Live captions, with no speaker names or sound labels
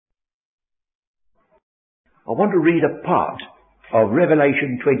I want to read a part of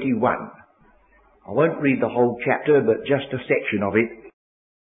Revelation 21. I won't read the whole chapter, but just a section of it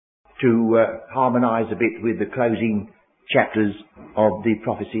to harmonise a bit with the closing chapters of the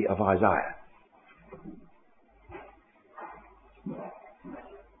prophecy of Isaiah.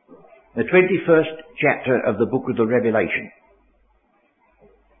 The 21st chapter of the book of the Revelation.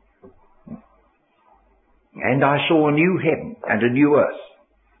 And I saw a new heaven and a new earth.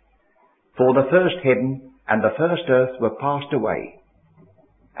 For the first heaven and the first earth were passed away,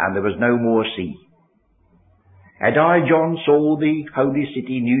 and there was no more sea. And I, John, saw the holy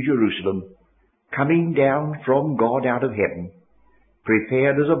city, New Jerusalem, coming down from God out of heaven,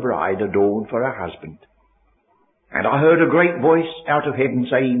 prepared as a bride adorned for her husband. And I heard a great voice out of heaven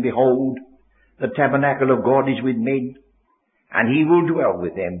saying, Behold, the tabernacle of God is with men, and he will dwell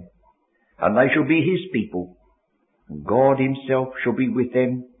with them, and they shall be his people, and God himself shall be with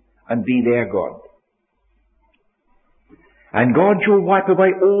them, and be their God. And God shall wipe away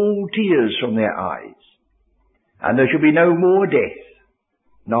all tears from their eyes, and there shall be no more death,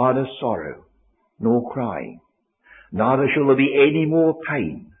 neither sorrow, nor crying, neither shall there be any more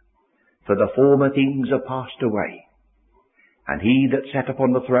pain, for the former things are passed away. And he that sat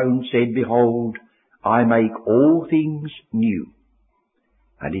upon the throne said, Behold, I make all things new.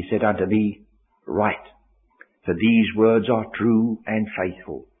 And he said unto me, Write, for these words are true and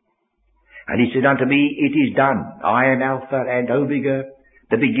faithful. And he said unto me, It is done. I am Alpha and Omega,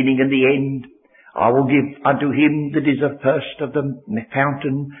 the beginning and the end. I will give unto him that is the first of the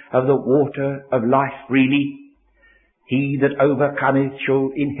fountain of the water of life freely. He that overcometh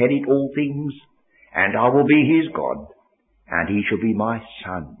shall inherit all things, and I will be his God, and he shall be my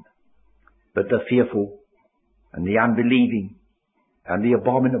son. But the fearful, and the unbelieving, and the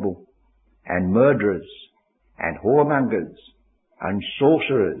abominable, and murderers, and whoremongers, and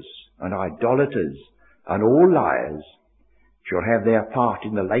sorcerers, and idolaters, and all liars, shall have their part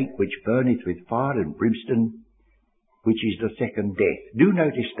in the lake which burneth with fire and brimstone, which is the second death. Do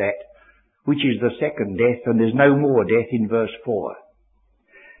notice that, which is the second death, and there's no more death in verse 4.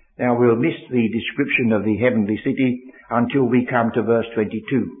 Now we'll miss the description of the heavenly city until we come to verse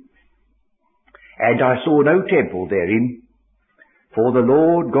 22. And I saw no temple therein, for the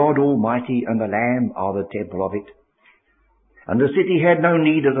Lord God Almighty and the Lamb are the temple of it. And the city had no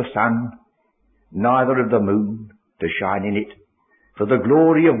need of the sun, neither of the moon, to shine in it, for the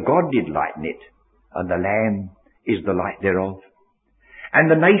glory of God did lighten it, and the Lamb is the light thereof. And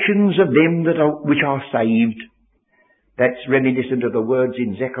the nations of them which are saved, that's reminiscent of the words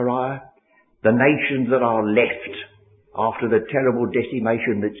in Zechariah, the nations that are left after the terrible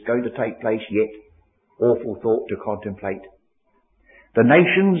decimation that's going to take place yet, awful thought to contemplate. The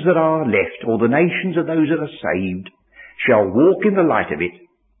nations that are left, or the nations of those that are saved, shall walk in the light of it,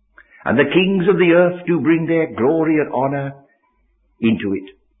 and the kings of the earth do bring their glory and honour into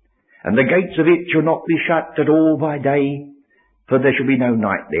it. And the gates of it shall not be shut at all by day, for there shall be no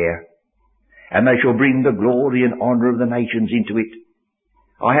night there. And they shall bring the glory and honour of the nations into it.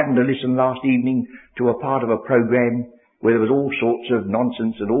 I happened to listen last evening to a part of a program where there was all sorts of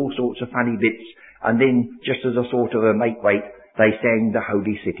nonsense and all sorts of funny bits, and then, just as a sort of a make-weight, they sang the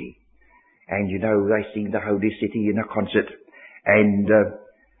Holy City. And you know, they sing the Holy City in a concert, and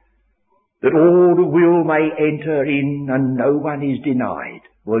that all who will may enter in, and no one is denied.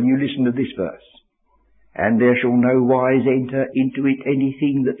 Well, you listen to this verse. And there shall no wise enter into it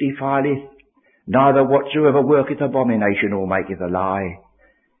anything that defileth, neither whatsoever worketh abomination or maketh a lie,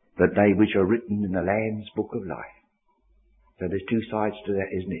 but they which are written in the Lamb's book of life. So there's two sides to that,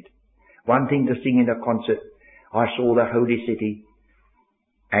 isn't it? One thing to sing in a concert, I saw the holy city,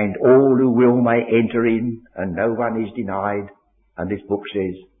 and all who will may enter in, and no one is denied. And this book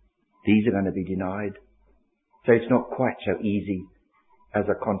says, these are going to be denied. So it's not quite so easy as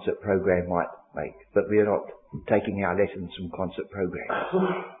a concert program might make. But we are not taking our lessons from concert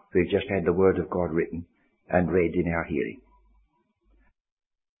programs. We've just had the Word of God written and read in our hearing.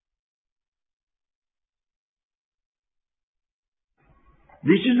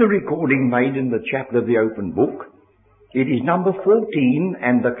 This is a recording made in the chapel of the open book. It is number 14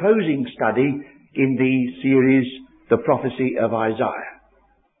 and the closing study in the series, The Prophecy of Isaiah.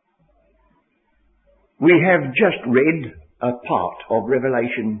 We have just read a part of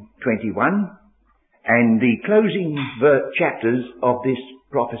Revelation 21, and the closing chapters of this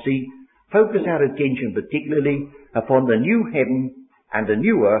prophecy focus our attention particularly upon the new heaven and the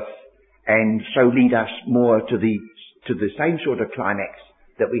new earth, and so lead us more to the same sort of climax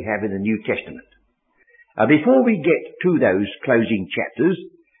that we have in the New Testament. Before we get to those closing chapters,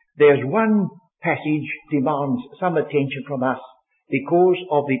 there's one passage demands some attention from us because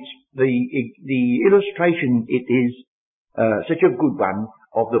of the illustration it is such a good one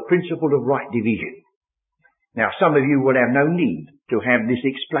of the principle of right division. Now, some of you will have no need to have this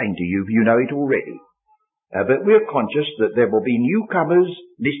explained to you. You know it already. But we're conscious that there will be newcomers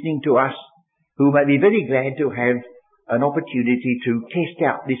listening to us who may be very glad to have an opportunity to test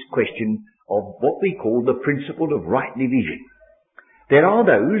out this question of what we call the principle of right division. There are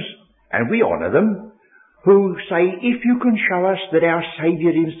those, and we honour them, who say, if you can show us that our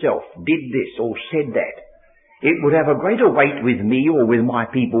Saviour himself did this or said that, it would have a greater weight with me or with my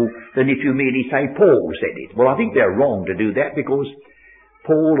people than if you merely say Paul said it. Well, I think they're wrong to do that, because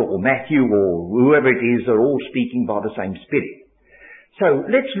Paul or Matthew or whoever it is are all speaking by the same Spirit. So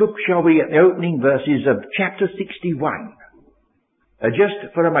let's look, shall we, at the opening verses of chapter 61,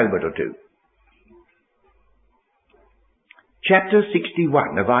 just for a moment or two. Chapter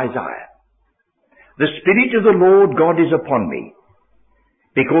 61 of Isaiah. The Spirit of the Lord God is upon me,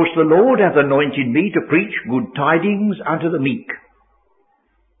 because the Lord hath anointed me to preach good tidings unto the meek.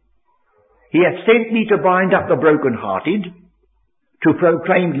 He hath sent me to bind up the brokenhearted, to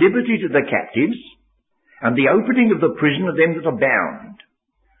proclaim liberty to the captives, and the opening of the prison of them that are bound,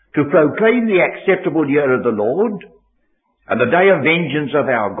 to proclaim the acceptable year of the Lord, and the day of vengeance of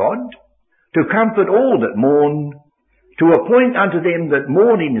our God, to comfort all that mourn, to appoint unto them that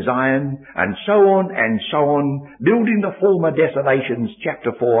mourn in Zion, and so on, building the former desolations, chapter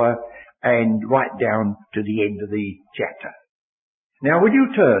 4, and right down to the end of the chapter. Now, will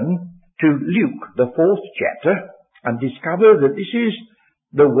you turn to Luke, the 4th chapter, and discover that this is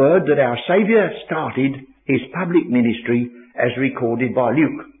the word that our Saviour started his public ministry as recorded by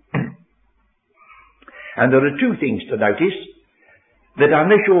Luke. And there are two things to notice: that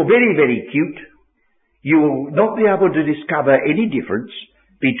unless you're very, very cute, you will not be able to discover any difference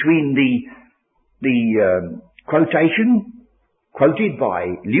between the quotation quoted by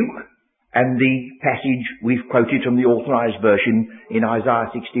Luke and the passage we've quoted from the Authorised Version in Isaiah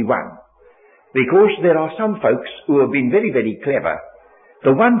 61. Because there are some folks who have been very, very clever.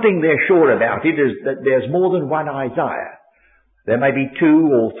 The one thing they're sure about it is that there's more than one Isaiah. There may be 2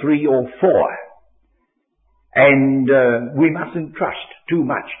 or 3 or 4. And we mustn't trust too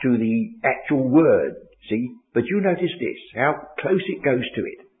much to the actual word, see? But you notice this, how close it goes to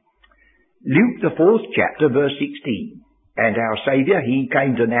it. Luke, the 4th chapter, verse 16. And our Saviour, he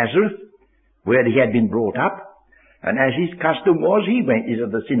came to Nazareth, where he had been brought up, and as his custom was, he went into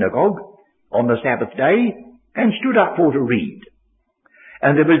the synagogue on the Sabbath day, and stood up for to read.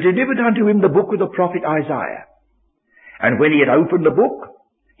 And there was delivered unto him the book of the prophet Isaiah. And when he had opened the book,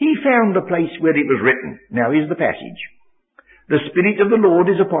 he found the place where it was written. Now here's the passage. The Spirit of the Lord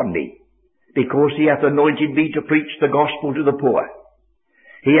is upon me, because he hath anointed me to preach the gospel to the poor.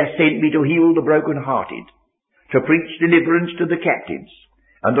 He hath sent me to heal the brokenhearted, to preach deliverance to the captives,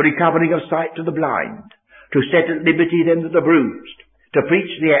 and the recovering of sight to the blind, to set at liberty them that are bruised, to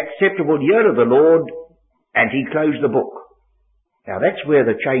preach the acceptable year of the Lord. And he closed the book. Now that's where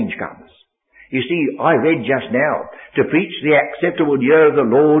the change comes. You see, I read just now, to preach the acceptable year of the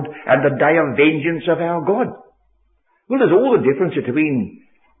Lord and the day of vengeance of our God. Well, there's all the difference between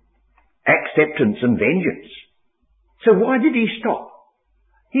acceptance and vengeance. So why did he stop?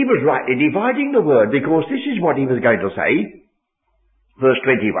 He was rightly dividing the word, because this is what he was going to say. Verse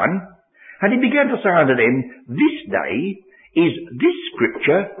 21, and he began to say unto them, this day is this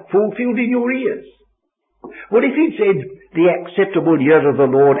scripture fulfilled in your ears. Well, if he'd said, the acceptable year of the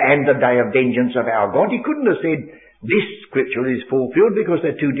Lord and the day of vengeance of our God, he couldn't have said, this scripture is fulfilled, because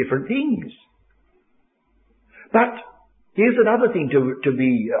they're two different things. But here's another thing to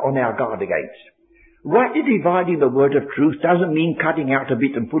be on our guard against. Rightly dividing the word of truth doesn't mean cutting out a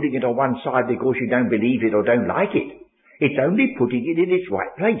bit and putting it on one side because you don't believe it or don't like it. It's only putting it in its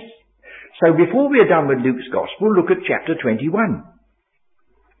right place. So before we're done with Luke's Gospel, look at chapter 21.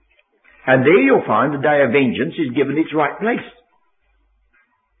 And there you'll find the day of vengeance is given its right place.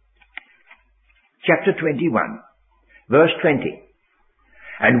 Chapter 21, verse 20.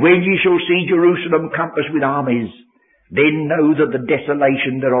 And when ye shall see Jerusalem compassed with armies, then know that the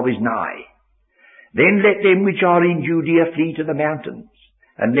desolation thereof is nigh. Then let them which are in Judea flee to the mountains,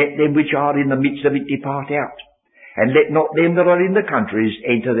 and let them which are in the midst of it depart out, and let not them that are in the countries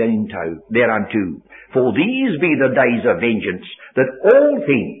enter thereunto. For these be the days of vengeance, that all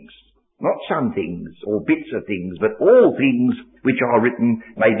things, not some things or bits of things, but all things which are written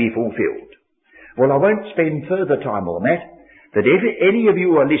may be fulfilled. Well, I won't spend further time on that, but if any of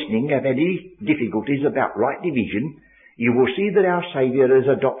you are listening have any difficulties about right division, you will see that our Saviour has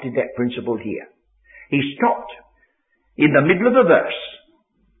adopted that principle here. He stopped in the middle of a verse,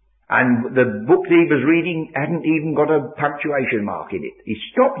 And the book that he was reading hadn't even got a punctuation mark in it. He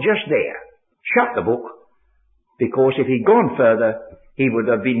stopped just there, shut the book, because if he'd gone further, he would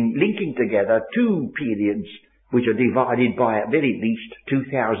have been linking together two periods which are divided by at very least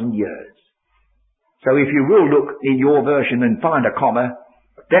 2,000 years. So if you will look in your version and find a comma,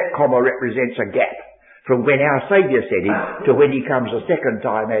 that comma represents a gap from when our Saviour said it to when he comes a second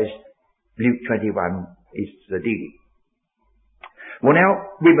time, as Luke 21 is dealing. Well,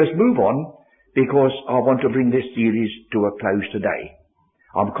 now we must move on, because I want to bring this series to a close today.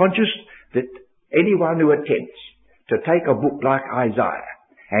 I'm conscious that anyone who attempts to take a book like Isaiah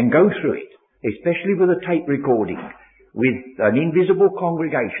and go through it, especially with a tape recording, with an invisible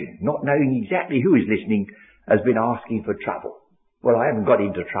congregation, not knowing exactly who is listening, has been asking for trouble. Well, I haven't got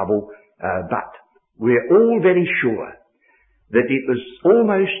into trouble, but we're all very sure that it was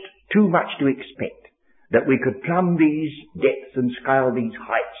almost too much to expect that we could plumb these depths and scale these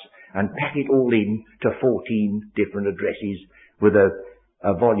heights and pack it all in to 14 different addresses with a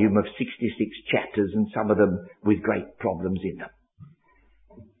volume of 66 chapters, and some of them with great problems in them.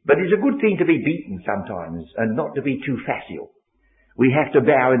 But it's a good thing to be beaten sometimes and not to be too facile. We have to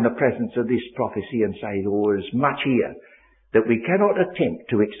bow in the presence of this prophecy and say, there is much here that we cannot attempt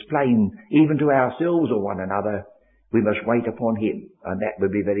to explain even to ourselves or one another. We must wait upon him, and that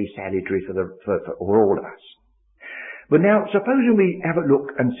would be very salutary for all of us. But now, supposing we have a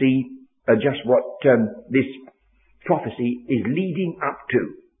look and see just what this prophecy is leading up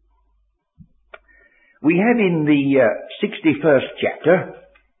to. We have in the 61st chapter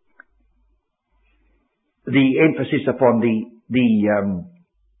the emphasis upon the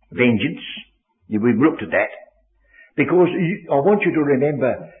vengeance. We've looked at that. Because I want you to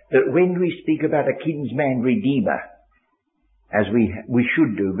remember that when we speak about a kinsman redeemer, as we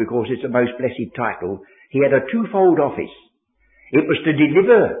should do, because it's a most blessed title, he had a twofold office. It was to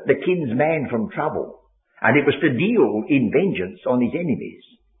deliver the kinsman from trouble, and it was to deal in vengeance on his enemies.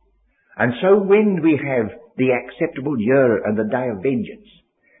 And so when we have the acceptable year and the day of vengeance,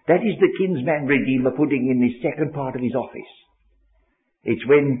 that is the kinsman redeemer putting in the second part of his office. It's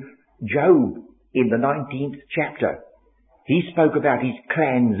when Job, in the 19th chapter, he spoke about his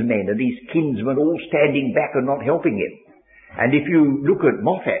clansmen and his kinsmen all standing back and not helping him. And if you look at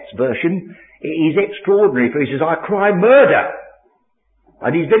Moffat's version, he's extraordinary, for he says, I cry murder.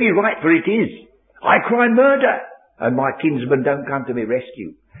 And he's very right, for it is. I cry murder, and my kinsmen don't come to me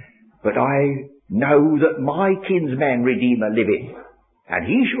rescue. But I know that my kinsman Redeemer liveth, and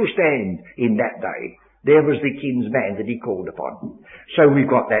he shall stand in that day. There was the kinsman that he called upon. So we've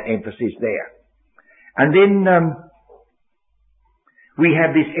got that emphasis there. And then we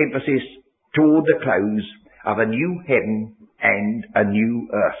have this emphasis toward the close of a new heaven and a new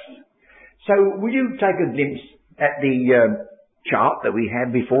earth. So will you take a glimpse at the chart that we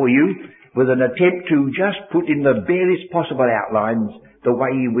have before you, with an attempt to just put in the barest possible outlines the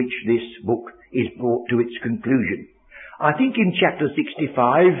way in which this book is brought to its conclusion. I think in chapter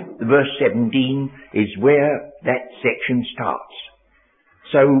 65, verse 17, is where that section starts.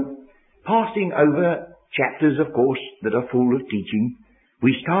 So, passing over chapters, of course, that are full of teaching,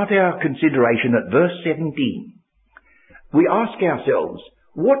 we start our consideration at verse 17. We ask ourselves,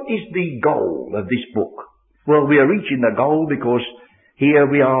 what is the goal of this book? Well, we are reaching the goal because here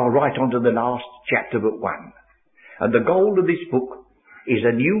we are right onto the last chapter but one. And the goal of this book is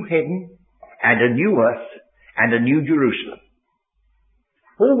a new heaven and a new earth and a new Jerusalem.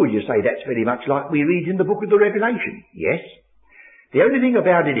 Or would you say that's very much like we read in the book of the Revelation? Yes. The only thing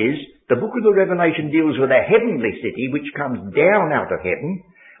about it is, the book of the Revelation deals with a heavenly city which comes down out of heaven,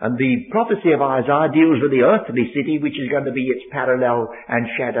 and the prophecy of Isaiah deals with the earthly city which is going to be its parallel and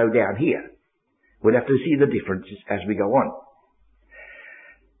shadow down here. We'll have to see the differences as we go on.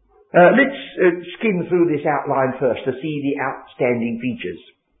 Let's skim through this outline first to see the outstanding features.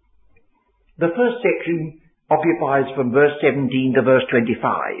 The first section occupies from verse 17 to verse 25.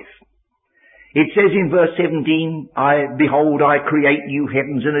 It says in verse 17, Behold, I create new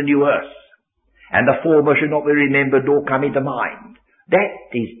heavens and a new earth, and the former shall not be remembered nor come into mind. That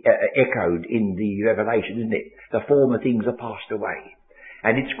is echoed in the Revelation, isn't it? The former things are passed away.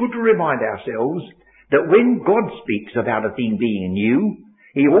 And it's good to remind ourselves that when God speaks about a thing being new,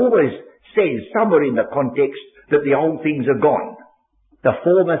 he always says somewhere in the context that the old things are gone. The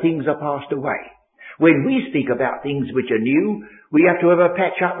former things are passed away. When we speak about things which are new, we have to have a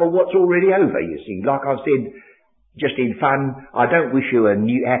patch up of what's already over, you see. Like I've said, just in fun, I don't wish you a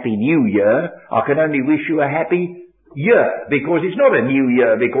happy new year. I can only wish you a happy year, because it's not a new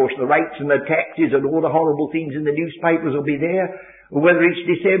year, because the rates and the taxes and all the horrible things in the newspapers will be there, whether it's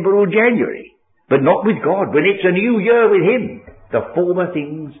December or January. But not with God. When it's a new year with him, The former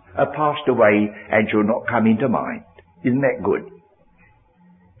things are passed away and shall not come into mind. Isn't that good?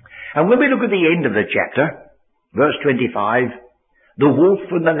 And when we look at the end of the chapter, verse 25, the wolf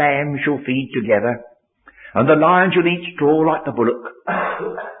and the lamb shall feed together, and the lion shall eat straw like the bullock.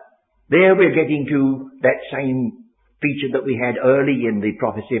 There we're getting to that same feature that we had early in the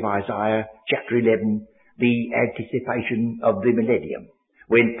prophecy of Isaiah, chapter 11, the anticipation of the millennium,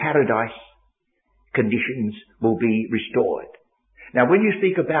 when paradise conditions will be restored. Now, when you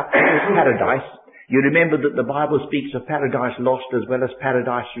speak about paradise, you remember that the Bible speaks of paradise lost as well as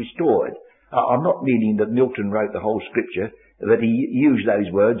paradise restored. I'm not meaning that Milton wrote the whole scripture, but he used those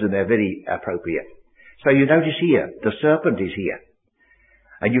words and they're very appropriate. So you notice here, the serpent is here.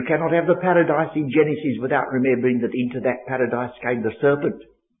 And you cannot have the paradise in Genesis without remembering that into that paradise came the serpent.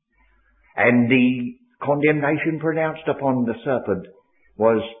 And the condemnation pronounced upon the serpent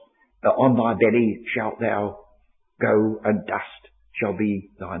was, on thy belly shalt thou go, and dust shall be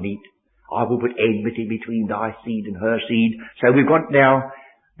thy meat. I will put enmity between thy seed and her seed. So we've got now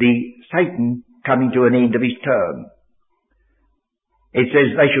the Satan coming to an end of his term. It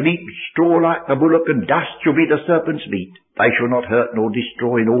says, they shall eat straw like the bullock, and dust shall be the serpent's meat. They shall not hurt nor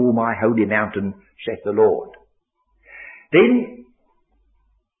destroy in all my holy mountain, saith the Lord. Then,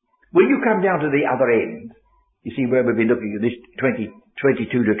 when you come down to the other end, you see where we've been looking at this 22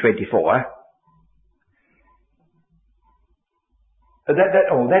 to 24,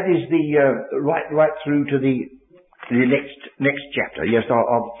 that is the right through to the next chapter. Yes,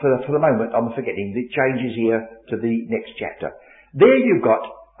 for the moment I'm forgetting. The changes here to the next chapter. There you've got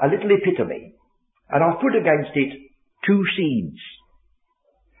a little epitome, and I've put against it two seeds.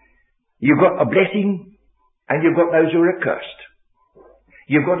 You've got a blessing, and you've got those who are accursed.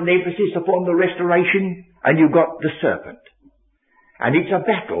 You've got an emphasis upon the restoration, and you've got the serpent. And it's a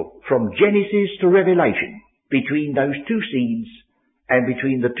battle from Genesis to Revelation between those two seeds and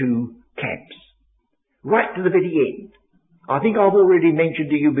between the two camps. Right to the very end. I think I've already mentioned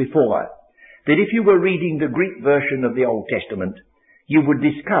to you before that if you were reading the Greek version of the Old Testament, you would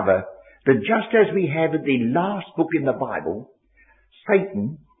discover that just as we have in the last book in the Bible,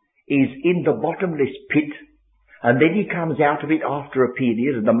 Satan is in the bottomless pit, and then he comes out of it after a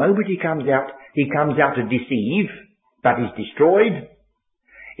period, and the moment he comes out to deceive, but is destroyed.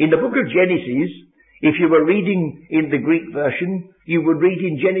 In the book of Genesis, if you were reading in the Greek version, you would read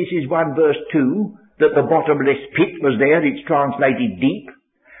in Genesis 1 verse 2 that the bottomless pit was there. It's translated deep.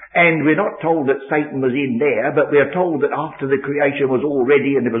 And we're not told that Satan was in there, but we're told that after the creation was all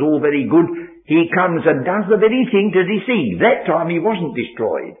ready and it was all very good, he comes and does the very thing to deceive. That time he wasn't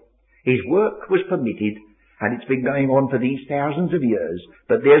destroyed. His work was permitted, and it's been going on for these thousands of years.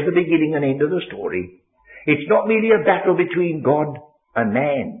 But there's the beginning and end of the story. It's not merely a battle between God and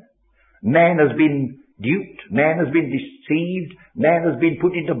man. Man has been duped, man has been deceived, man has been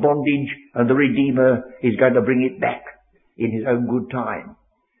put into bondage, and the Redeemer is going to bring it back in his own good time.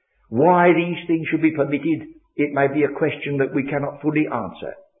 Why these things should be permitted, it may be a question that we cannot fully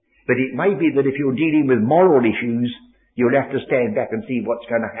answer. But it may be that if you're dealing with moral issues, you'll have to stand back and see what's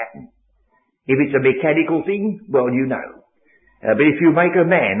going to happen. If it's a mechanical thing, well, you know. But if you make a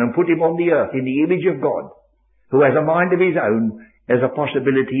man and put him on the earth in the image of God, who has a mind of his own, there's a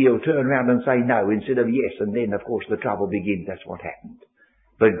possibility he'll turn around and say no instead of yes, and then, of course, the trouble begins. That's what happened.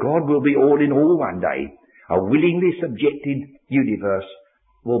 But God will be all in all one day. A willingly subjected universe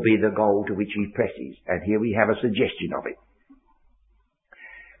will be the goal to which he presses. And here we have a suggestion of it.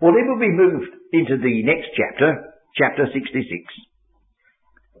 Well, then we'll be moved into the next chapter, chapter 66.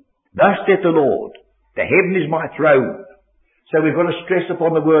 Thus saith the Lord, the heaven is my throne. So we've got to stress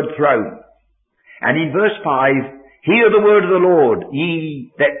upon the word throne. And in verse 5, hear the word of the Lord,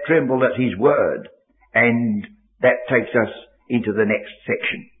 ye that tremble at his word. And that takes us into the next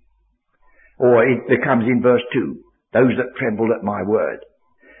section. Or it comes in verse 2, those that tremble at my word.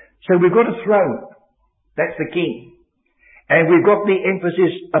 So we've got a throne. That's the king. And we've got the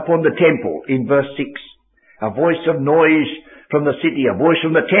emphasis upon the temple in verse 6. A voice of noise from the city, a voice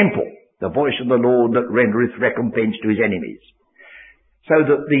from the temple, the voice of the Lord that rendereth recompense to his enemies. So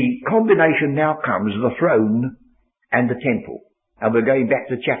that the combination now comes of the throne and the temple. And we're going back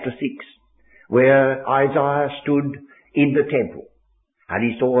to chapter 6, where Isaiah stood in the temple. And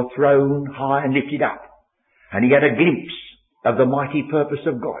he saw a throne high and lifted up. And he had a glimpse of the mighty purpose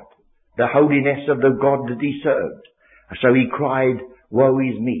of God, the holiness of the God that he served. So he cried, woe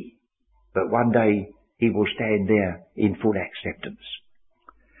is me. But one day he will stand there in full acceptance.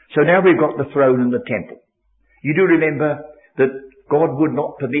 So now we've got the throne and the temple. You do remember that God would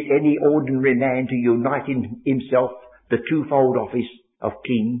not permit any ordinary man to unite in himself the twofold office of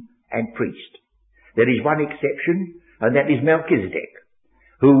king and priest. There is one exception, and that is Melchizedek,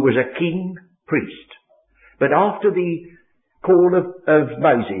 who was a king priest. But after the call of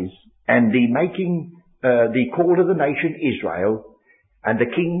Moses and the call of the nation Israel and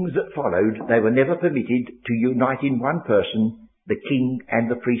the kings that followed, they were never permitted to unite in one person the king and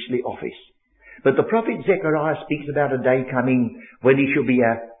the priestly office. But the prophet Zechariah speaks about a day coming when he shall be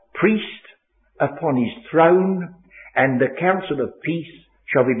a priest upon his throne, and the counsel of peace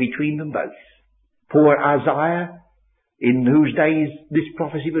shall be between them both. Poor Isaiah, in whose days this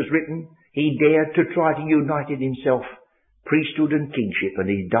prophecy was written, he dared to try to unite in himself priesthood and kingship, and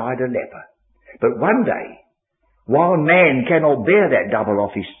he died a leper. But one day, while man cannot bear that double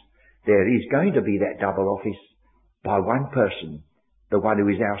office, there is going to be that double office by one person, the one who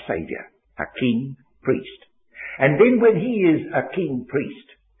is our Saviour, a king priest. And then when he is a king priest,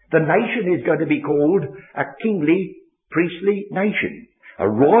 the nation is going to be called a kingly priestly nation, a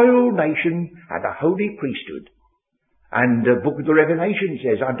royal nation and a holy priesthood. And the book of the Revelation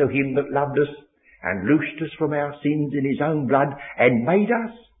says, unto him that loved us and loosed us from our sins in his own blood and made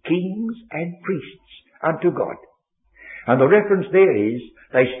us kings and priests unto God. And the reference there is,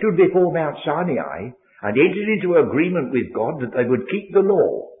 they stood before Mount Sinai and entered into agreement with God that they would keep the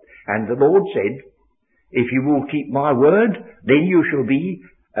law. And the Lord said, if you will keep my word, then you shall be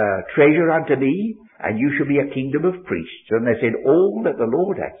a treasure unto me, and you shall be a kingdom of priests. And they said, all that the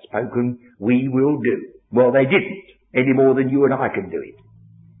Lord hath spoken, we will do. Well, they didn't, any more than you and I can do it.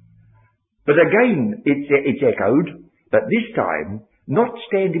 But again, it's echoed, but this time, not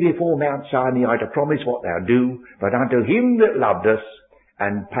standing before Mount Sinai to promise what they'll do, but unto him that loved us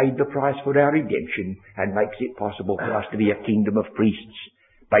and paid the price for our redemption and makes it possible for us to be a kingdom of priests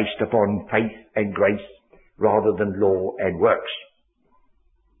based upon faith and grace rather than law and works.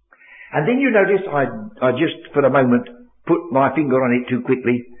 And then you notice I just for a moment put my finger on it too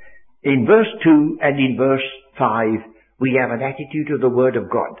quickly. In verse 2 and in verse 5 we have an attitude of the Word of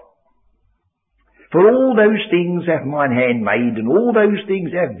God. For all those things hath mine hand made, and all those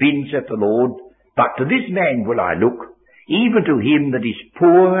things have been, saith the Lord. But to this man will I look, even to him that is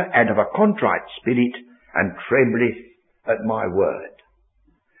poor and of a contrite spirit, and trembleth at my word.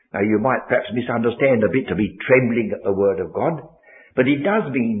 Now you might perhaps misunderstand a bit to be trembling at the word of God, but it does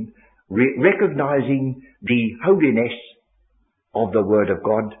mean recognizing the holiness of the word of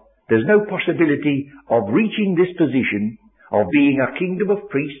God. There's no possibility of reaching this position of being a kingdom of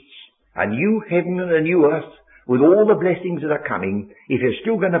priests, a new heaven and a new earth, with all the blessings that are coming, if you're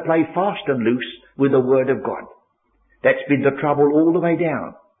still going to play fast and loose with the Word of God. That's been the trouble all the way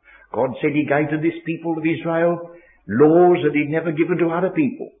down. God said he gave to this people of Israel laws that he'd never given to other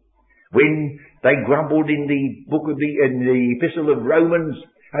people. When they grumbled in the epistle of Romans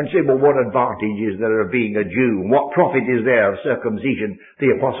and said, well, what advantage is there of being a Jew? And what profit is there of circumcision?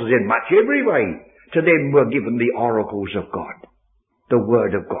 The apostles said, much every way. To them were given the oracles of God, the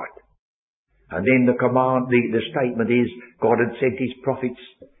Word of God. And then the statement is, God had sent his prophets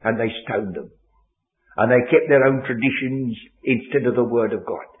and they stoned them. And they kept their own traditions instead of the Word of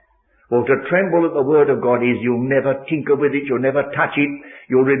God. Well, to tremble at the Word of God is you'll never tinker with it, you'll never touch it,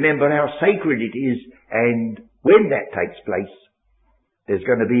 you'll remember how sacred it is, and when that takes place, there's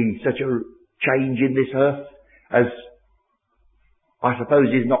going to be such a change in this earth as I suppose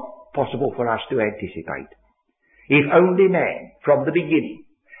is not possible for us to anticipate. If only man, from the beginning,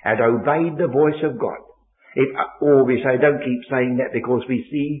 had obeyed the voice of God. Or we say, don't keep saying that because we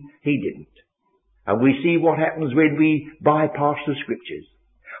see he didn't. And we see what happens when we bypass the scriptures.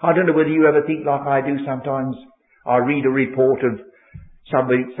 I don't know whether you ever think like I do sometimes. I read a report of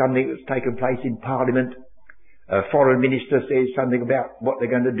something that's taken place in Parliament. A foreign minister says something about what they're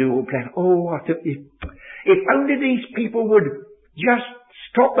going to do or plan. Oh, I thought if only these people would just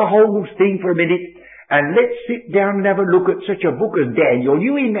stop the whole thing for a minute and let's sit down and have a look at such a book as Daniel.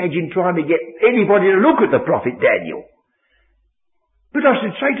 You imagine trying to get anybody to look at the prophet Daniel. But I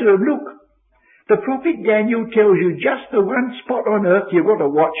should say to them, look, the prophet Daniel tells you just the one spot on earth you've got to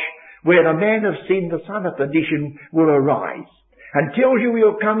watch where the man of sin, the son of perdition, will arise. And tells you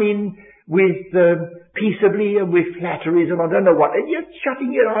he'll come in with peaceably and with flatteries and I don't know what. And you're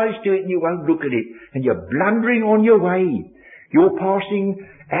shutting your eyes to it and you won't look at it. And you're blundering on your way. You're passing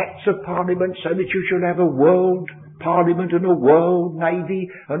Acts of Parliament so that you shall have a world Parliament and a world Navy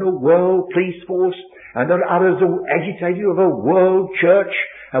and a world police force and then others will agitate you of a world church.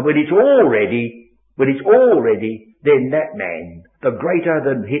 And when it's all ready, then that man, the greater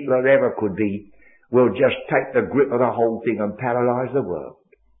than Hitler ever could be, will just take the grip of the whole thing and paralyze the world.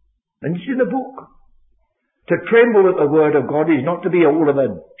 And it's in the book. To tremble at the word of God is not to be all of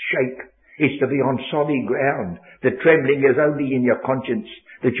a shake. It's to be on solid ground. The trembling is only in your conscience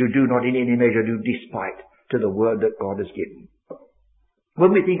that you do not in any measure do despite to the word that God has given.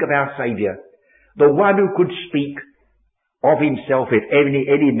 When we think of our Saviour, the one who could speak of himself if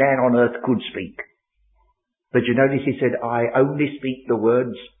any man on earth could speak. But you notice he said, I only speak the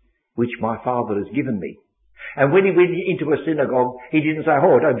words which my Father has given me. And when he went into a synagogue, he didn't say,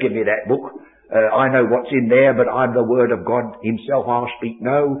 oh, don't give me that book. I know what's in there, but I'm the Word of God himself, I'll speak.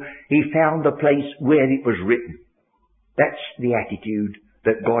 No, he found the place where it was written. That's the attitude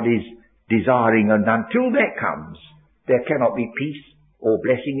that God is desiring, and until that comes, there cannot be peace or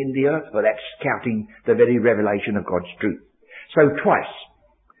blessing in the earth, for that's counting the very revelation of God's truth. So twice,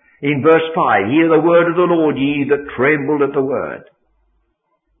 in verse 5, hear the word of the Lord, ye that trembled at the word.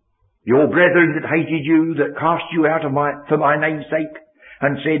 Your brethren that hated you, that cast you out for my name's sake,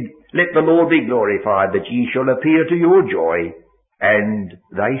 and said, let the Lord be glorified, that ye shall appear to your joy, and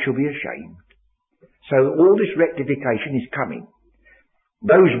they shall be ashamed. So all this rectification is coming.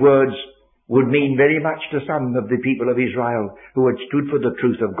 Those words would mean very much to some of the people of Israel who had stood for the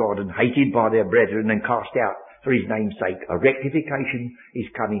truth of God and hated by their brethren and cast out for his name's sake. A rectification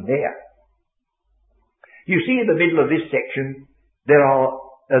is coming there. You see in the middle of this section,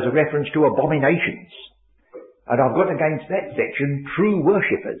 there's a reference to abominations. And I've got against that section, true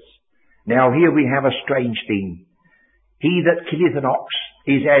worshippers. Now here we have a strange thing. He that killeth an ox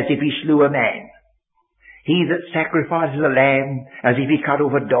is as if he slew a man. He that sacrifices a lamb as if he cut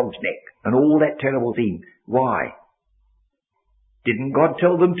off a dog's neck. And all that terrible thing. Why? Didn't God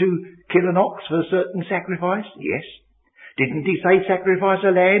tell them to kill an ox for a certain sacrifice? Yes. Didn't he say sacrifice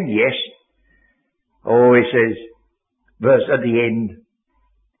a lamb? Yes. Oh, he says, verse at the end,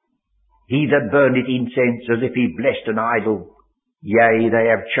 he that burneth incense as if he blessed an idol, yea, they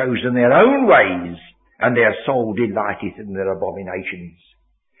have chosen their own ways, and their soul delighteth in their abominations.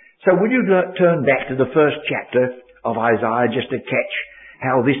 So will you turn back to the first chapter of Isaiah just to catch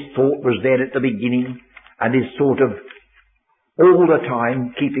how this thought was there at the beginning and is sort of all the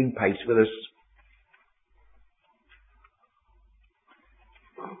time keeping pace with us.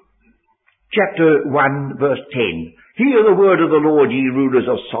 Chapter 1, verse 10. Hear the word of the Lord, ye rulers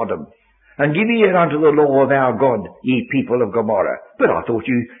of Sodom, and give ear unto the law of our God, ye people of Gomorrah. But I thought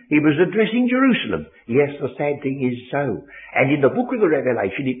he was addressing Jerusalem. Yes, the sad thing is so. And in the book of the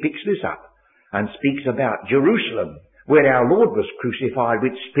Revelation, it picks this up and speaks about Jerusalem, where our Lord was crucified,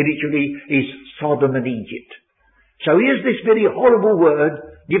 which spiritually is Sodom and Egypt. So here's this very horrible word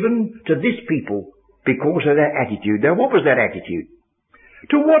given to this people because of their attitude. Now what was that attitude?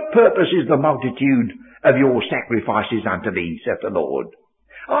 To what purpose is the multitude of your sacrifices unto me, saith the Lord?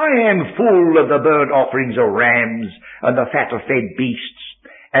 I am full of the burnt offerings of rams and the fat of fed beasts,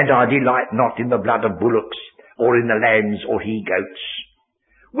 and I delight not in the blood of bullocks, or in the lambs or he-goats.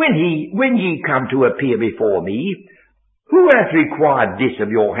 When ye come to appear before me, who hath required this of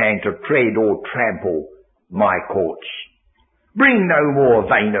your hand to tread or trample my courts? Bring no more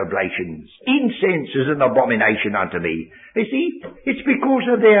vain oblations. Incense is an abomination unto me. You see, it's because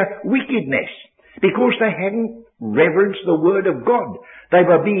of their wickedness, because they hadn't reverenced the word of God. They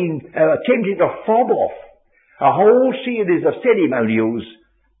were being attempting to fob off a whole series of ceremonials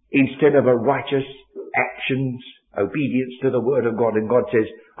instead of a righteous actions, obedience to the word of God. And God says,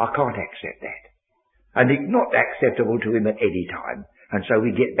 I can't accept that. And it's not acceptable to him at any time. And so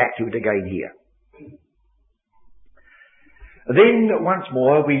we get back to it again here. Then once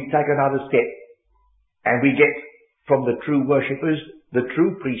more we take another step and we get from the true worshippers, the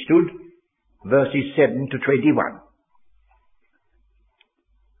true priesthood, verses 7 to 21.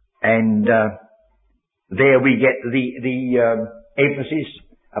 And there we get the emphasis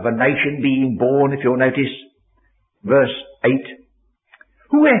of a nation being born, if you'll notice, verse 8.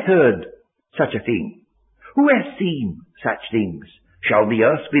 Who hath heard such a thing? Who hath seen such things? Shall the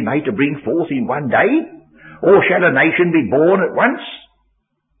earth be made to bring forth in one day? Or shall a nation be born at once?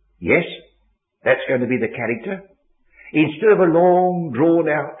 Yes, that's going to be the character. Instead of a long,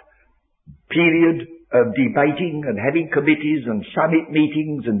 drawn-out period of debating and having committees and summit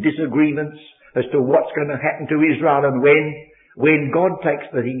meetings and disagreements as to what's going to happen to Israel and when God takes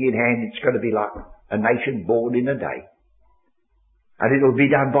the thing in hand, it's going to be like a nation born in a day. And it'll be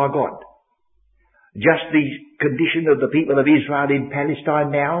done by God. Just the condition of the people of Israel in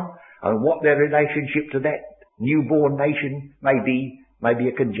Palestine now and what their relationship to that newborn nation may be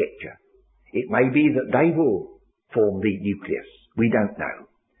a conjecture. It may be that they will form the nucleus. We don't know.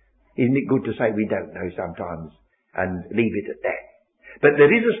 Isn't it good to say we don't know sometimes and leave it at that? But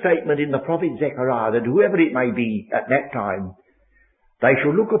there is a statement in the prophet Zechariah that whoever it may be at that time, they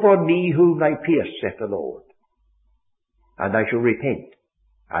shall look upon me whom they pierced, saith the Lord, and they shall repent.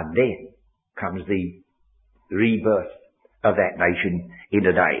 And then comes the rebirth of that nation in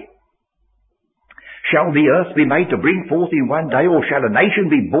a day. Shall the earth be made to bring forth in one day, or shall a nation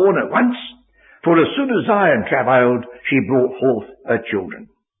be born at once? For as soon as Zion travailed, she brought forth her children.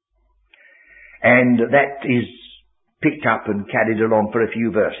 And that is picked up and carried along for a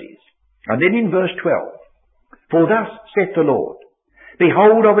few verses. And then in verse 12, for thus saith the Lord,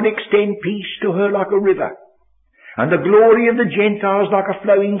 behold, I will extend peace to her like a river, and the glory of the Gentiles like a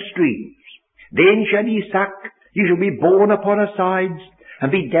flowing stream. Then shall ye suck, ye shall be borne upon her sides,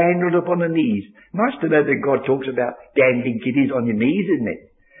 and be dandled upon her knees. Nice to know that God talks about dandling kiddies on your knees, isn't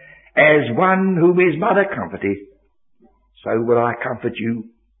it? As one whom his mother comforteth, so will I comfort you.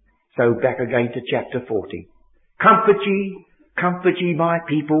 So back again to chapter 40. Comfort ye my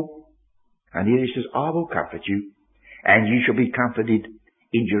people. And here he says, I will comfort you, and ye shall be comforted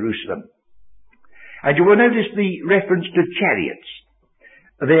in Jerusalem. And you will notice the reference to chariots.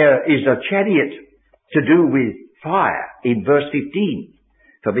 There is a chariot to do with fire in verse 15.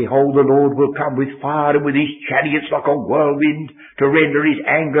 For behold, the Lord will come with fire, and with his chariots like a whirlwind, to render his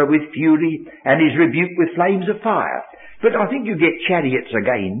anger with fury, and his rebuke with flames of fire. But I think you get chariots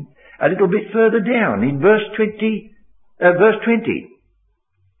again a little bit further down in verse 20.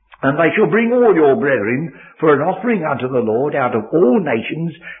 And they shall bring all your brethren for an offering unto the Lord out of all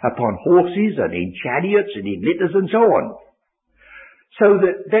nations, upon horses and in chariots and in litters and so on. So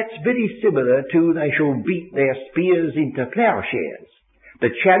that's very similar to they shall beat their spears into plowshares. The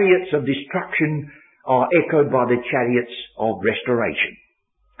chariots of destruction are echoed by the chariots of restoration.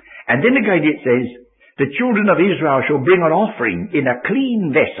 And then again it says, the children of Israel shall bring an offering in a clean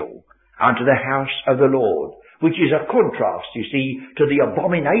vessel unto the house of the Lord, which is a contrast, you see, to the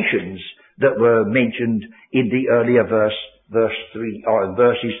abominations that were mentioned in the earlier verses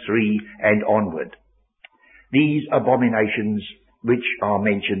 3 and onward. These abominations which are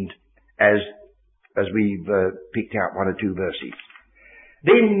mentioned as we've picked out one or two verses.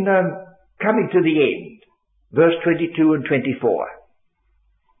 Then, coming to the end, verse 22 and 24.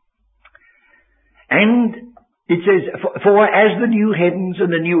 And it says, for as the new heavens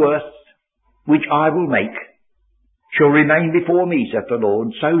and the new earth, which I will make, shall remain before me, saith the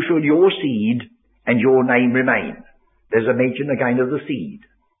Lord, so shall your seed and your name remain. There's a mention again of the seed.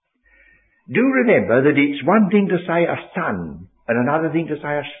 Do remember that it's one thing to say a son and another thing to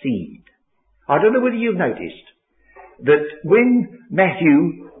say a seed. I don't know whether you've noticed that when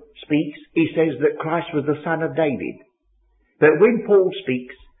Matthew speaks, he says that Christ was the son of David. But when Paul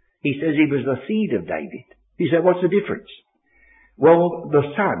speaks, he says he was the seed of David. You say, what's the difference? Well, the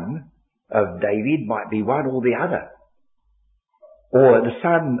son of David might be one or the other. Or the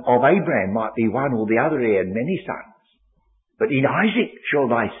son of Abraham might be one or the other. He had many sons. But in Isaac shall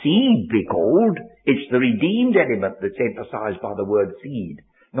thy seed be called. It's the redeemed element that's emphasized by the word seed,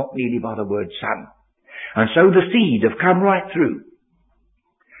 not merely by the word son. And so the seed have come right through.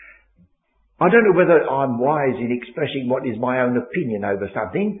 I don't know whether I'm wise in expressing what is my own opinion over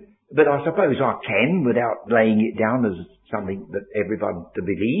something, but I suppose I can without laying it down as something that everyone to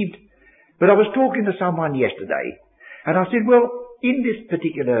believed. But I was talking to someone yesterday, and I said, well, in this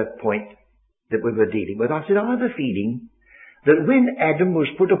particular point that we were dealing with, I said, I have a feeling that when Adam was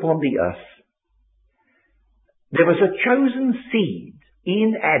put upon the earth, there was a chosen seed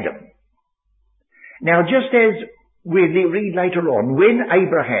in Adam. Now, just as we read later on, when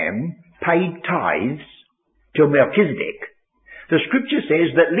Abraham paid tithes to Melchizedek, the scripture says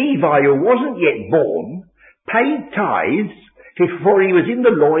that Levi, who wasn't yet born, paid tithes before he was in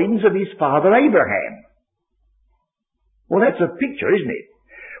the loins of his father Abraham. Well, that's a picture, isn't it?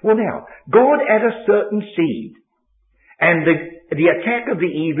 Well, now, God had a certain seed, and the attack of the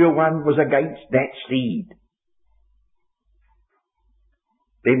evil one was against that seed.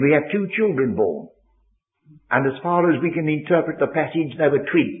 Then we have two children born. And as far as we can interpret the passage, they were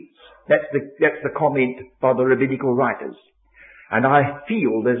twins. That's the comment by the rabbinical writers. And I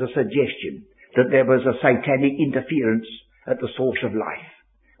feel there's a suggestion that there was a satanic interference at the source of life,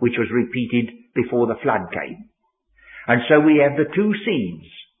 which was repeated before the flood came. And so we have the two seeds,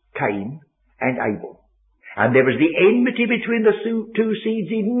 Cain and Abel. And there was the enmity between the two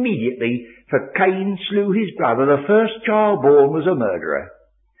seeds immediately, for Cain slew his brother. The first child born was a murderer.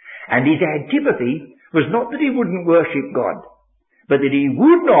 And his antipathy was not that he wouldn't worship God, but that he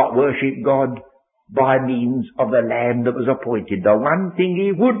would not worship God by means of the lamb that was appointed. The one thing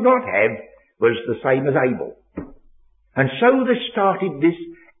he would not have was the same as Abel. And so there started this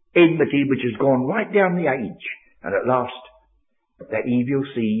enmity which has gone right down the age. And at last, that evil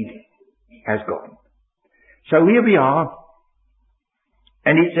seed has gone. So here we are.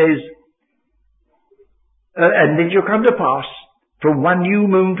 And it says, and it shall come to pass, from one new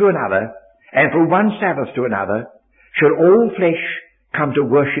moon to another, and from one Sabbath to another, shall all flesh come to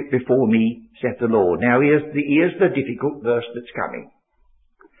worship before me, saith the Lord. Now here's the difficult verse that's coming.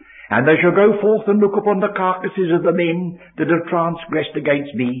 And they shall go forth and look upon the carcasses of the men that have transgressed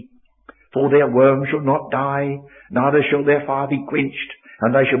against me, for their worm shall not die, neither shall their fire be quenched,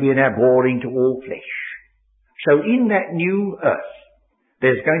 and they shall be an abhorring to all flesh. So in that new earth,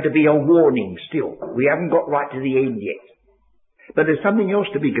 there's going to be a warning still. We haven't got right to the end yet. But there's something else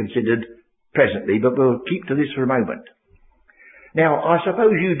to be considered presently, but we'll keep to this for a moment. Now, I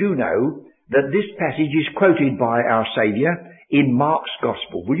suppose you do know that this passage is quoted by our Saviour in Mark's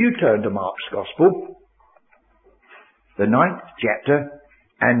Gospel. Will you turn to Mark's Gospel? The 9th chapter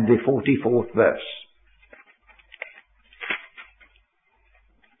and the 44th verse.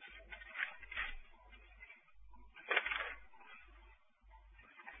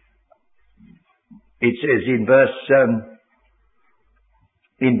 It says in verse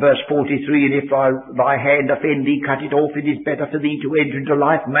 43, and if thy hand offend thee, cut it off. It is better for thee to enter into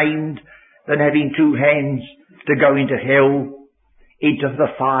life maimed than having 2 hands to go into hell, into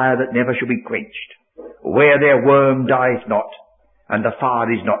the fire that never shall be quenched, where their worm dieth not, and the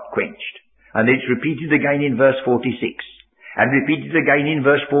fire is not quenched. And it's repeated again in verse 46, and repeated again in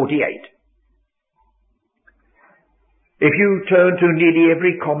verse 48. If you turn to nearly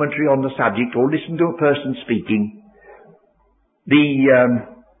every commentary on the subject, or listen to a person speaking, the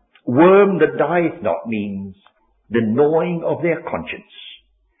worm that dieth not means the gnawing of their conscience.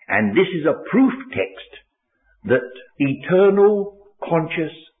 And this is a proof text that eternal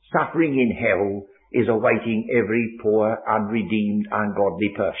conscious suffering in hell is awaiting every poor, unredeemed,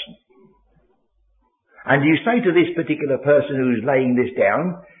 ungodly person. And you say to this particular person who's laying this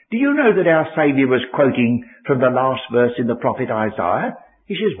down, do you know that our Saviour was quoting from the last verse in the prophet Isaiah?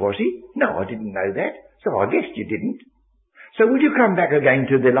 He says, was he? No, I didn't know that. So I guessed you didn't. So would you come back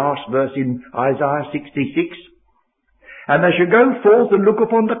again to the last verse in Isaiah 66? And they shall go forth and look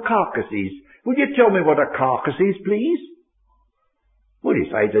upon the carcasses. Would you tell me what a carcass is, please? Well,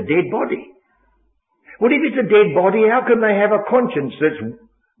 you say it's a dead body. Well, if it's a dead body, how can they have a conscience that's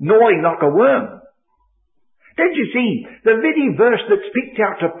gnawing like a worm? Don't you see, the very verse that's picked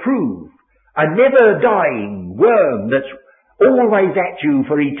out to prove a never-dying worm that's always at you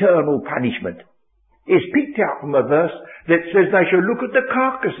for eternal punishment is picked out from a verse that says they shall look at the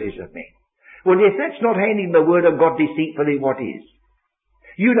carcasses of men. Well, if that's not handing the word of God deceitfully, what is?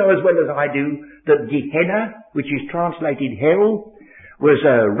 You know as well as I do that Gehenna, which is translated hell, was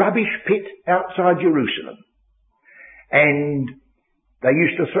a rubbish pit outside Jerusalem. And they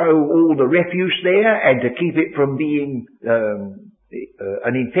used to throw all the refuse there, and to keep it from being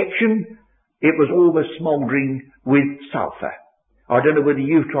an infection, it was always smouldering with sulphur. I don't know whether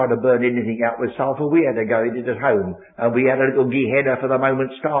you've tried to burn anything out with sulphur. We had to go in it at home, and we had a little Gehenna for the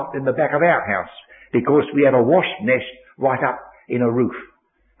moment start in the back of our house, because we had a wasp nest right up in a roof.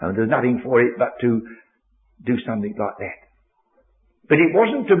 And there's nothing for it but to do something like that. But it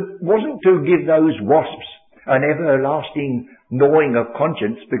wasn't to give those wasps an everlasting gnawing of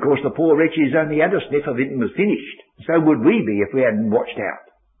conscience, because the poor wretches only had a sniff of it and was finished. So would we be if we hadn't watched out.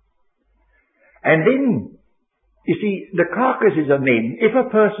 And then, you see, the carcasses of men, if a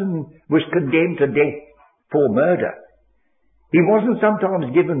person was condemned to death for murder, he wasn't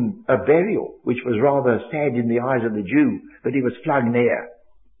sometimes given a burial, which was rather sad in the eyes of the Jew, but he was flung there.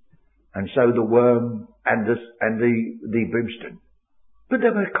 And so the worm and the brimstone. But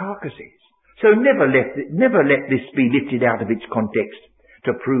there were carcasses. So never let this be lifted out of its context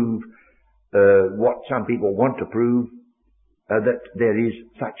to prove what some people want to prove, that there is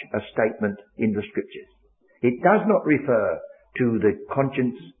such a statement in the Scriptures. It does not refer to the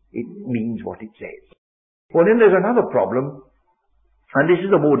conscience, it means what it says. Well, then there's another problem, and this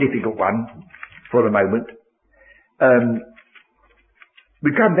is a more difficult one for the moment.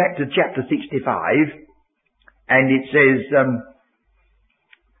 We come back to chapter 65, and it says,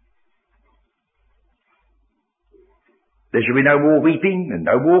 there shall be no more weeping and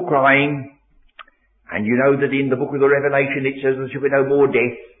no more crying. And you know that in the book of the Revelation it says there shall be no more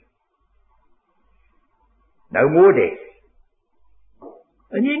death. No more death.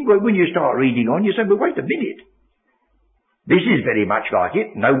 And then when you start reading on, you say, well, wait a minute. This is very much like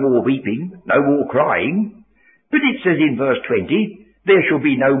it. No more weeping, no more crying. But it says in verse 20, there shall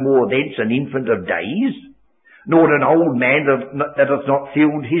be no more thence an infant of days, nor an old man that hath not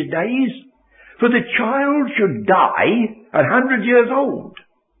filled his days. For the child should die 100 years old.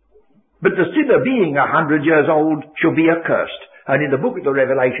 But the sinner being 100 years old shall be accursed. And in the book of the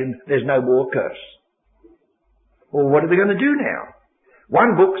Revelation, there's no more curse. Well, what are they going to do now?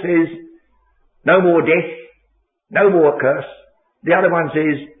 One book says, no more death, no more curse. The other one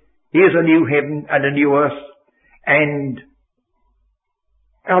says, here's a new heaven and a new earth, and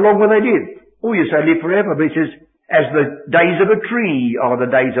How long will they live? Oh, you say live forever, but it says, as the days of a tree are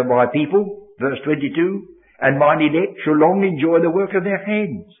the days of my people, verse 22, and mine elect shall long enjoy the work of their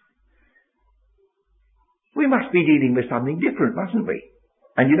hands. We must be dealing with something different, mustn't we?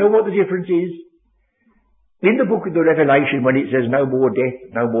 And you know what the difference is? In the book of the Revelation, when it says no more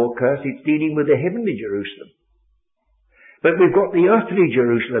death, no more curse, it's dealing with the heavenly Jerusalem. But we've got the earthly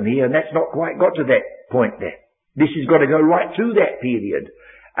Jerusalem here, and that's not quite got to that point there. This has got to go right through that period.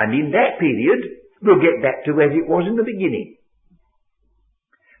 And in that period, we'll get back to as it was in the beginning.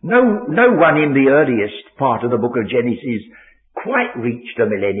 No one in the earliest part of the book of Genesis quite reached the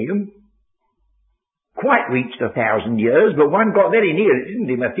millennium, quite reached 1,000 years, but one got very near it, didn't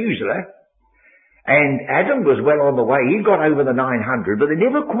he, Methuselah? And Adam was well on the way. He got over the 900, but they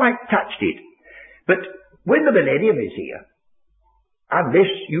never quite touched it. But when the millennium is here,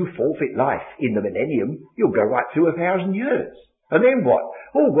 unless you forfeit life in the millennium, you'll go right through 1,000 years. And then what?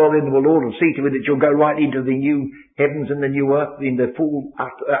 Oh, well, then the Lord will see to it that you'll go right into the new heavens and the new earth in the full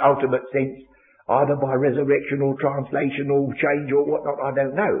ultimate sense, either by resurrection or translation or change or whatnot, I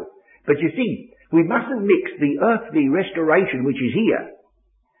don't know. But you see, we mustn't mix the earthly restoration which is here,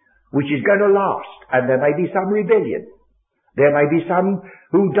 which is going to last, and there may be some rebellion. There may be some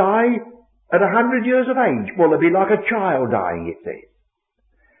who die at 100 years of age. Well, it'll be like a child dying, it says.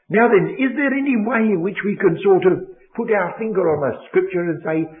 Now then, is there any way in which we can sort of put our finger on a scripture and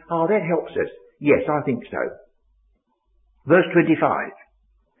say, oh, that helps us? Yes, I think so. Verse 25.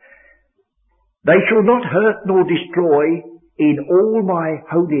 They shall not hurt nor destroy in all my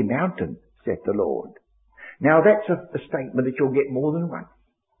holy mountain, saith the Lord. Now that's a statement that you'll get more than once.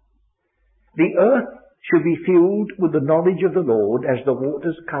 The earth should be filled with the knowledge of the Lord as the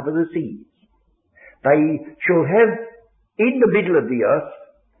waters cover the seas. They shall have in the middle of the earth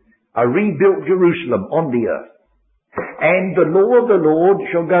a rebuilt Jerusalem on the earth. And the law of the Lord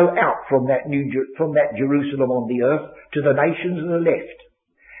shall go out from that Jerusalem on the earth to the nations that are left.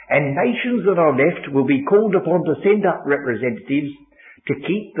 And nations that are left will be called upon to send up representatives to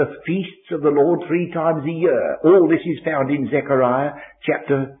keep the feasts of the Lord 3 times a year. All this is found in Zechariah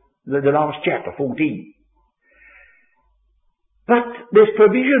the last chapter, 14. But there's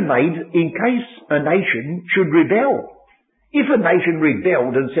provision made in case a nation should rebel. If a nation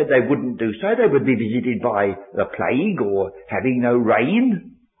rebelled and said they wouldn't do so, they would be visited by the plague or having no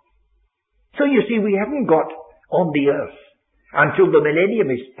rain. So you see, we haven't got on the earth, until the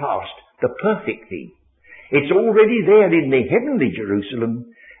millennium is past, the perfect thing. It's already there in the heavenly Jerusalem,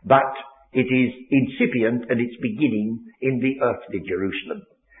 but it is incipient and it's beginning in the earthly Jerusalem.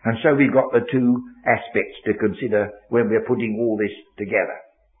 And so we've got the two aspects to consider when we're putting all this together.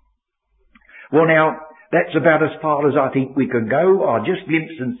 Well now, that's about as far as I think we can go. I'll just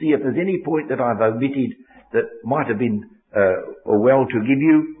glimpse and see if there's any point that I've omitted that might have been well to give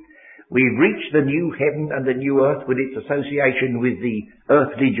you. We've reached the new heaven and the new earth with its association with the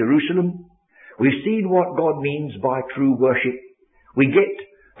earthly Jerusalem. We've seen what God means by true worship. We get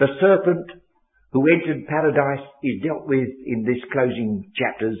the serpent who entered paradise is dealt with in this closing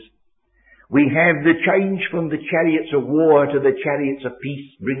chapters. We have the change from the chariots of war to the chariots of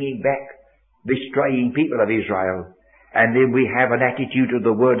peace, bringing back the straying people of Israel. And then we have an attitude of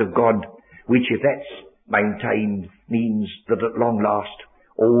the Word of God, which if that's maintained means that at long last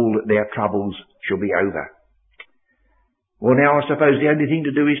all their troubles shall be over. Well now I suppose the only thing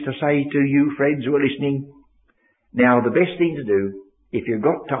to do is to say to you friends who are listening, now the best thing to do, if you've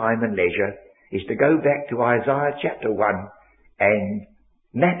got time and leisure, is to go back to Isaiah chapter 1 and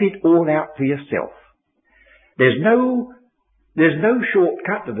map it all out for yourself. There's no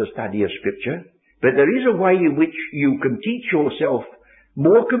shortcut to the study of Scripture, but there is a way in which you can teach yourself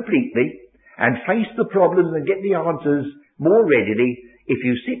more completely and face the problems and get the answers more readily if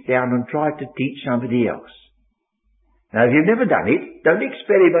you sit down and try to teach somebody else. Now, if you've never done it, don't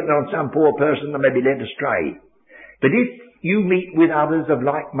experiment on some poor person that may be led astray. But if you meet with others of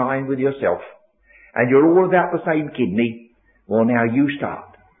like mind with yourself, and you're all about the same kidney, well now you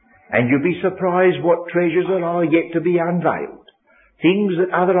start. And you'll be surprised what treasures there are yet to be unveiled. Things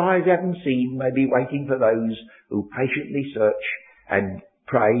that other eyes haven't seen may be waiting for those who patiently search and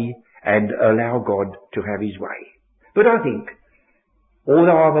pray and allow God to have His way. But I think,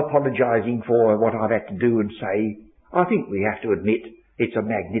 although I'm apologising for what I've had to do and say, I think we have to admit it's a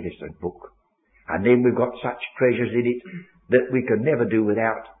magnificent book. And then we've got such treasures in it that we can never do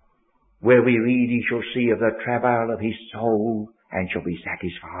without. Where we read, he shall see of the travail of his soul and shall be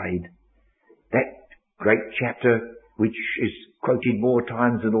satisfied. That great chapter, which is quoted more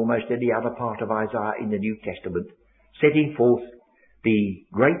times than almost any other part of Isaiah in the New Testament, setting forth the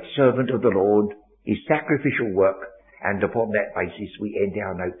great servant of the Lord, his sacrificial work, And upon that basis we end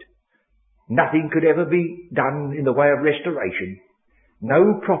our note. Nothing could ever be done in the way of restoration.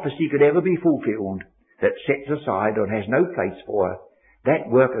 No prophecy could ever be fulfilled that sets aside or has no place for that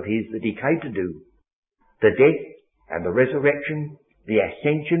work of his that he came to do. The death and the resurrection, the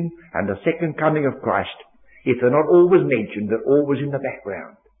ascension and the second coming of Christ, if they're not always mentioned, they're always in the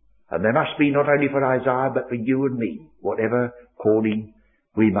background. And they must be not only for Isaiah but for you and me, whatever calling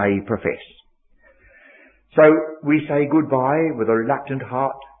we may profess. So we say goodbye with a reluctant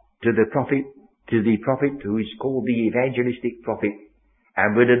heart to the prophet who is called the evangelistic prophet,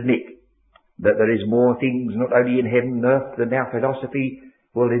 and will admit that there is more things not only in heaven and earth than our philosophy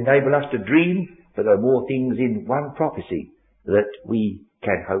will enable us to dream, but there are more things in one prophecy that we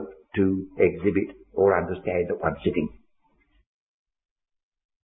can hope to exhibit or understand at one sitting.